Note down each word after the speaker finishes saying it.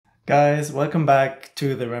Guys, welcome back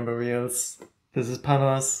to the Rambo Reels. This is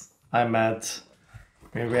Panos, I'm Matt.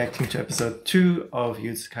 We're reacting to episode 2 of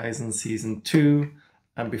Jujutsu Kaisen season 2.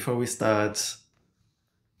 And before we start,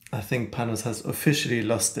 I think Panos has officially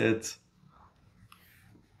lost it.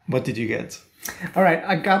 What did you get? Alright,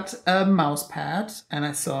 I got a mouse pad and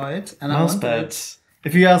I saw it. And mouse pad?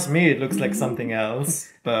 If you ask me, it looks like something else,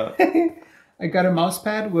 but... I got a mouse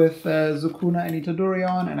pad with Sukuna and Itadori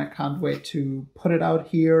on, and I can't wait to put it out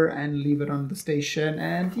here and leave it on the station.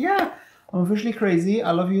 And yeah, I'm officially crazy.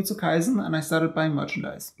 I love Jujutsu Kaisen, and I started buying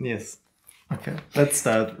merchandise. Yes. Okay, let's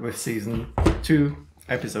start with season 2,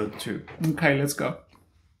 episode 2. Okay, let's go.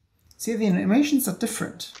 See, the animations are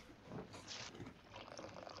different.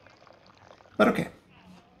 But okay.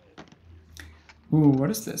 Ooh,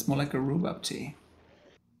 what is this? More like a rhubarb tea.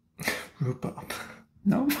 Rhubarb?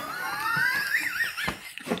 No?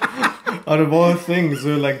 Out of all things,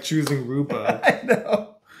 we're like choosing rhubarb. I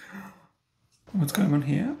know. What's going on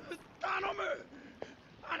here?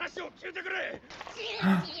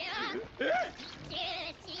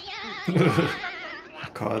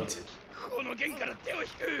 God.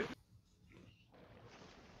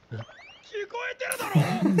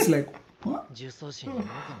 It's like, what?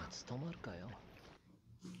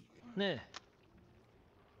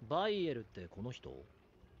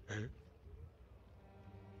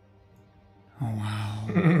 Oh, wow.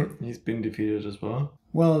 He's been defeated as well.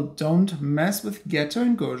 Well, don't mess with Geto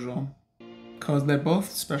and Gojo, because they're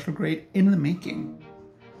both special grade in the making.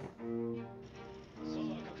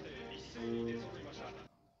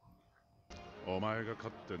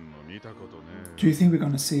 Do you think we're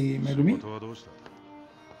gonna see Megumi?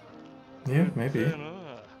 Yeah, maybe.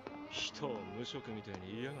 He's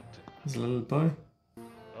a little boy.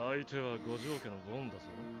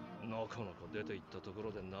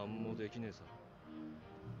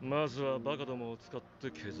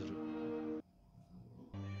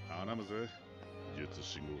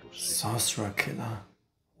 Sorcerer killer.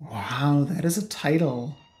 Wow, that is a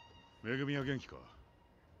title.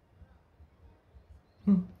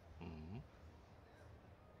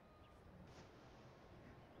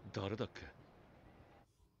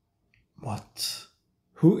 What?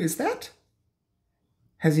 Who is that?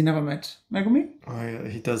 Has he never met Megumi? Oh, yeah,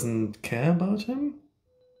 he doesn't care about him?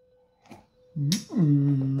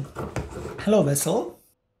 Hello, Vessel.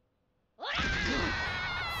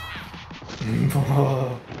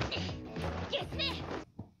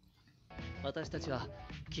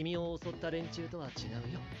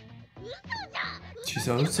 She's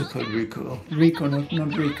also called Rico. Rico, not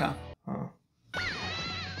Rika. Oh.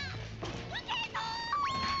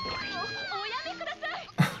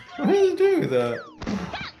 What are you doing with that?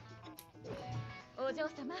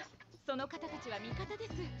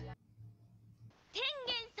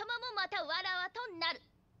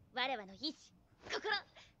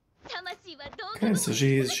 Okay, so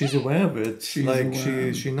she's aware of it. She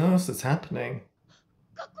knows it's happening.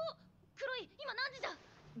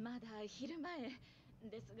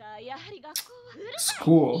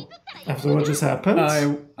 School. After what just happened?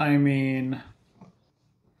 I mean,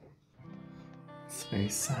 it's very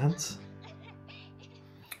sad.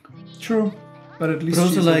 True, but at least but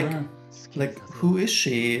also she's like who is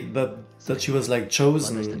she that she was like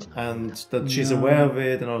chosen and that she's aware of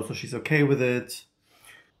it and also she's okay with it.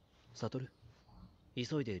 Satoru,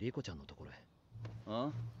 急いでリコちゃんのところへ。あ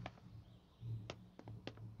あ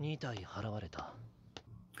？2体払われた。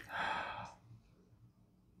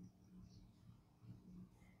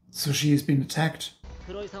So she has been attacked.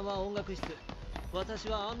 黒井さんは音楽室。私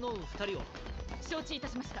はアンノウン2人を。承知いた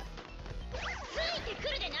しました。ついてく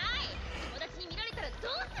るでない。友達に見られたらどう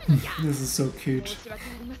するのじゃ。This is so cute. 申し訳あ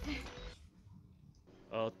りません。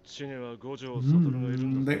 They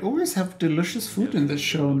always have delicious food in this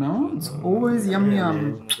show, no? It's always yum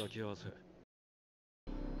yum.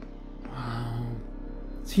 Wow.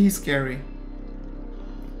 He's scary.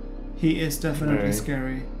 He is definitely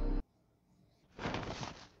scary.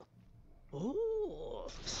 Oh,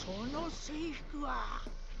 その制服は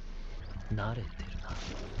慣れてるな。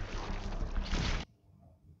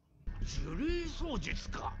呪霊操術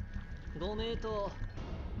か。ご名答。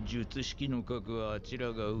術式の格はあち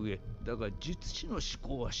らが上だが術師の思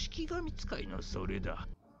考は式神使いのそれだ。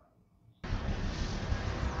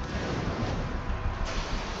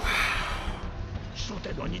初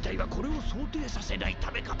手の2体はこれを想定させないた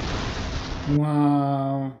めか。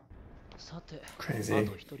Wow. さて、 Crazy. あ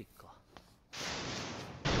と1人か。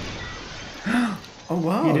Oh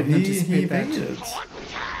wow, He didn't he anticipate that. evaded.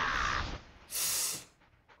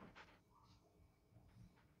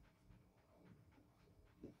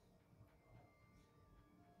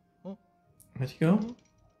 Where'd he go?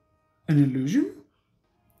 An illusion?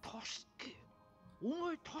 助けお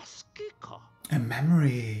前助けか A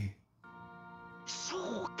memory.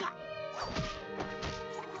 そうか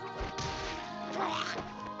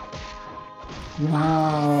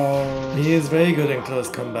Wow. He is very good in close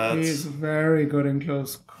combat. He is very good in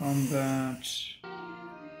close combat.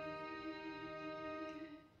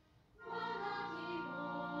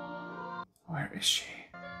 Where is she?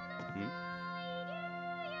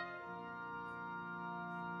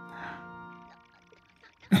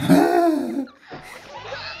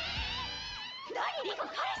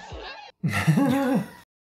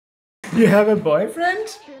 You have a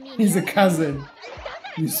boyfriend? He's a cousin.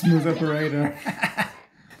 You smooth operator.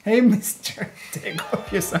 Hey, mister, take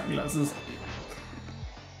off your sunglasses.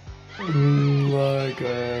 Oh my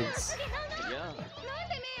god.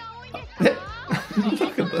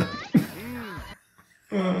 Look at that.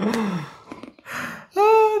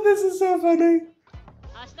 Oh, this is so funny.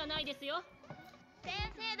 明日ないですよ。先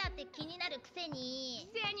生だって気になるくせに。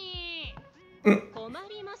困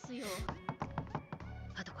りますよ。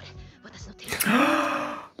あとこれ私の手。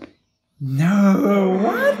No,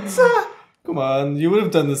 what? Come on, you would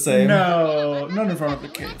have done the same. No, not in front of the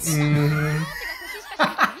kids.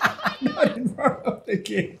 Not in front of the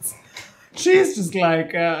kids. She's just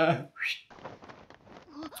like, なん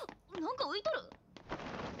か浮いとる。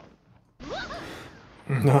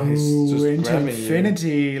 No, he's ooh, just into grabbing you.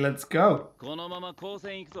 infinity. Let's go. このまま光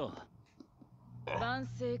線行くぞ万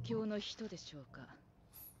世教の人でしょうか。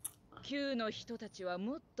旧の人たちは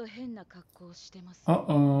もっと変な格好をしてます。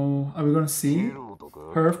 Uh-oh. Are we gonna see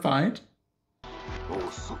her fight?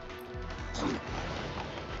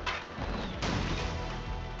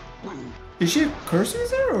 Is she a curse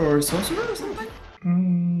user or a sorcerer or something?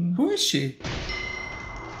 Who is she?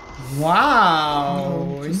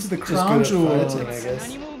 Wow! Into the crown Just good at jewels. fighting, I guess.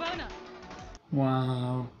 何も奪うな。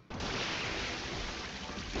 Wow.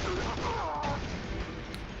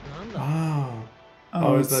 Wow.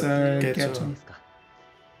 Oh, is it's that Geto? Geto.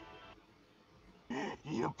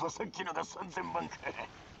 やっぱさっきのが3000万か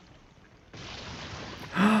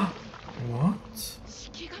What?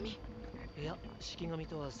 式神。いや、式神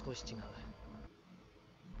とは少し違う。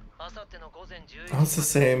あさっての午前11時。 That's the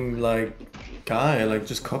same, like, guy, like,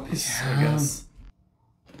 just copies, I guess.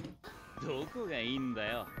 どこがいいんだ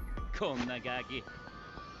よこんなガキ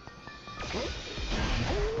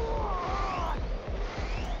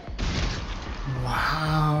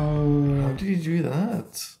Wow. How did he do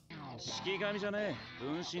that? 式神じゃねえ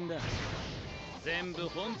分身だ全部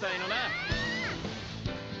本体のな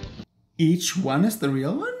Each one is the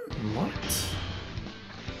real one? What?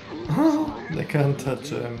 They can't touch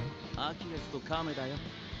him. アキレスとカメだよ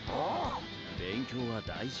勉強は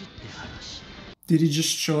大事って話 Did he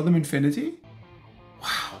just show them infinity?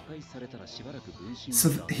 破壊されたらしばらく分身 So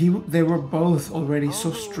だ they were both already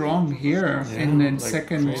so strong here in like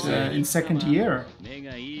second crazy. in second year. 目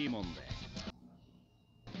がいいもんで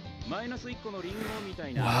マイナス1個のリンゴみた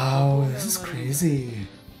いな Wow, this is crazy.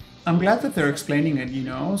 I'm glad that they're explaining it, you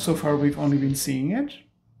know. So far we've only been seeing it.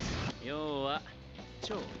 要は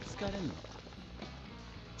超疲れんの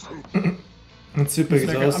It's super He's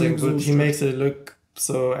like, I'm exhausting, but he exhausted. makes it look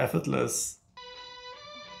so effortless.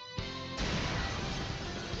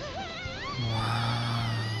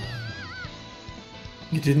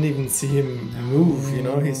 You didn't even see him move, you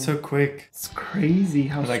know? He's so quick. It's crazy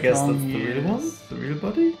how And I guess that's strong the he real one? is. The real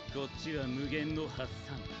body? こっちは無限の発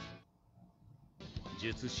散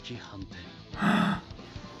術式反転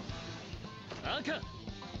赤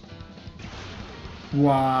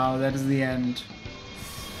Wow, that is the end.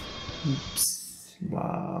 Oops.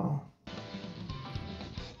 Wow.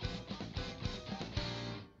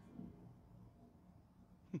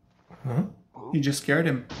 Huh? You just scared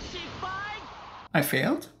him. I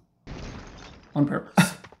failed? On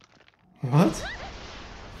purpose. What?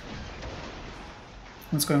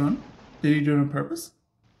 What's going on? Did he do it on purpose?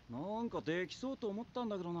 なんかできそうと思ったん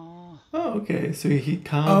だけどな Oh, okay. So he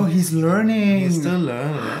can't. Oh, he's learning. He's still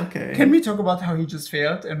learning. Okay. Can we talk about how he just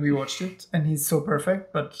failed and we watched it and he's so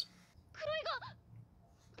perfect, but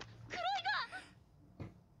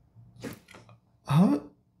How?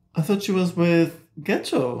 I thought she was with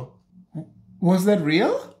Geto. was that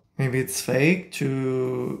real? Maybe it's fake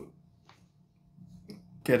to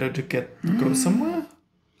get her to go somewhere.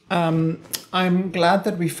 I'm glad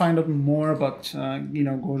that we find out more about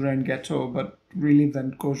Gojo and Geto, but really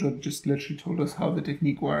then Gojo just literally told us how the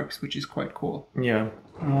technique works, which is quite cool. Yeah.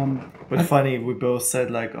 But funny, we both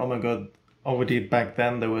said like, oh my god, already back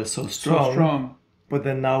then they were so strong. So strong. But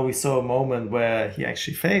then now we saw a moment where he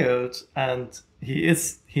actually failed and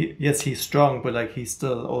he's strong, but like he's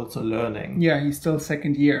still also learning. Yeah, he's still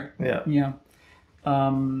second year. Yeah. Yeah.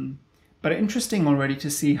 But interesting already to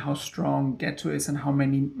see how strong Geto is and how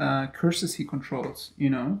many curses he controls, you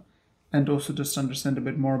know? And also just understand a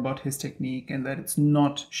bit more about his technique and that it's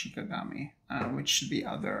not Shikigami, which the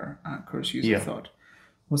other curse user thought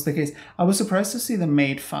was the case. I was surprised to see the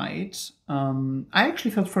maid fight. I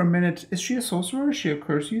actually thought for a minute, is she a sorcerer? Is she a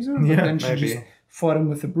curse user? But then she just fought him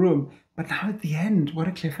with a broom. But now at the end, what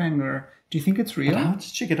a cliffhanger. Do you think it's real? But how did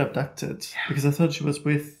she get abducted? Yeah. Because I thought she was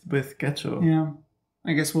with Geto. Yeah.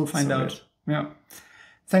 I guess we'll find out. Yeah.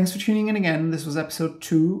 Thanks for tuning in again. This was episode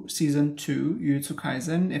 2, season 2, Jujutsu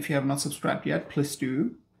Kaisen. If you have not subscribed yet, please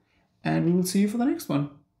do. And we will see you for the next one.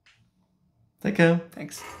 Take care.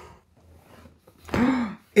 Thanks.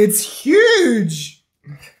 It's huge!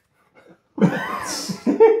 It's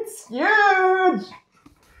huge!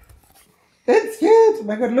 It's huge! Oh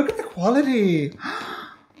my god, look at the quality!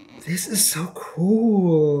 This is so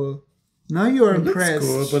cool. Now you're impressed. It's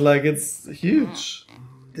cool, but like it's huge.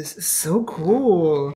 This is so cool.